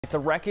The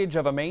wreckage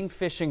of a Maine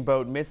fishing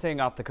boat missing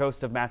off the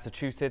coast of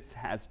Massachusetts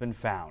has been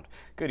found.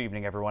 Good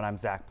evening, everyone. I'm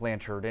Zach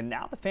Blanchard, and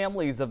now the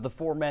families of the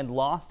 4 men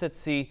lost at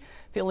sea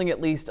feeling at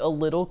least a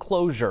little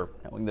closure,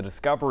 knowing the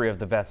discovery of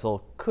the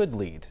vessel could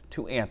lead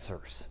to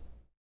answers.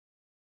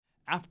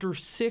 After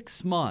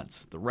 6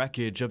 months, the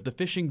wreckage of the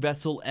fishing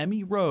vessel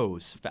Emmy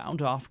Rose found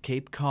off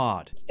Cape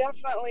Cod. It's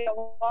definitely a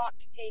lot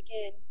to take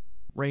in.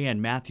 Rayanne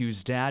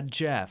Matthews' dad,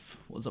 Jeff,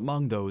 was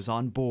among those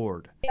on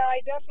board. Yeah, I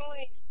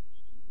definitely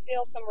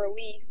feel some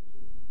relief.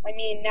 I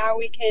mean, now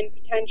we can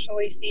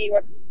potentially see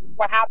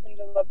what happened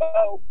to the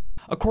boat.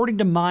 According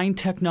to Mine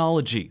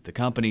Technology, the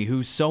company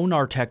whose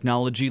sonar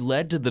technology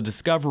led to the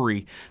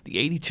discovery, the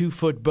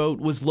 82-foot boat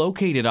was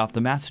located off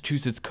the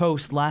Massachusetts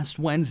coast last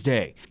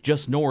Wednesday,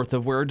 just north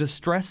of where a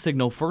distress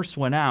signal first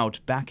went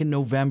out back in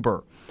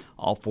November.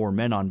 All 4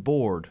 men on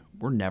board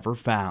were never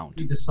found.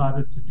 What we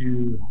decided to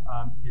do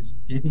is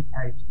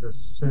dedicate this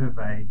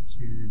survey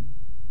to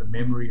the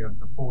memory of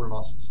the 4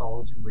 lost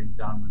souls who went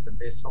down with the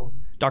vessel.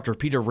 Dr.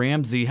 Peter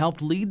Ramsey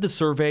helped lead the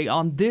survey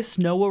on this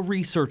NOAA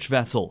research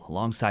vessel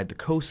alongside the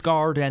Coast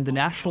Guard and the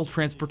National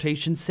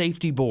Transportation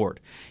Safety Board.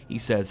 He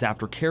says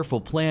after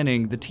careful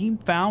planning, the team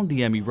found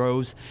the Emmy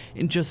Rose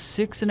in just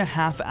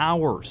 6.5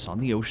 hours on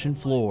the ocean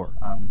floor.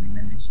 We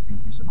managed to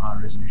do some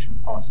high-resolution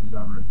passes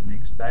over it the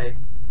next day,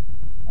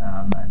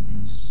 and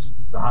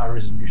the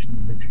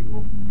high-resolution imagery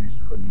will be used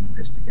for the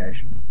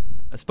investigation.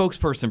 A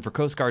spokesperson for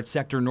Coast Guard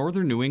Sector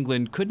Northern New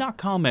England could not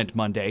comment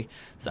Monday,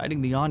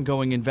 citing the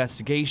ongoing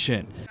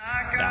investigation.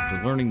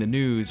 After learning the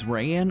news,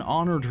 Rayanne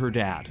honored her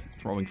dad,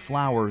 throwing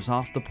flowers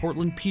off the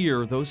Portland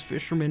pier those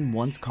fishermen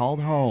once called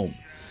home,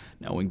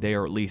 knowing they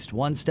are at least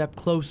one step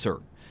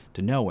closer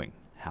to knowing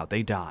how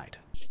they died.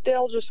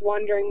 Still just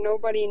wondering.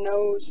 Nobody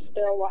knows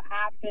still what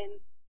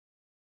happened.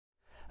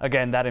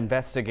 Again, that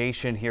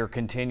investigation here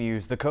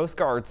continues. The Coast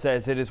Guard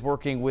says it is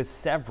working with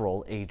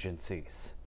several agencies.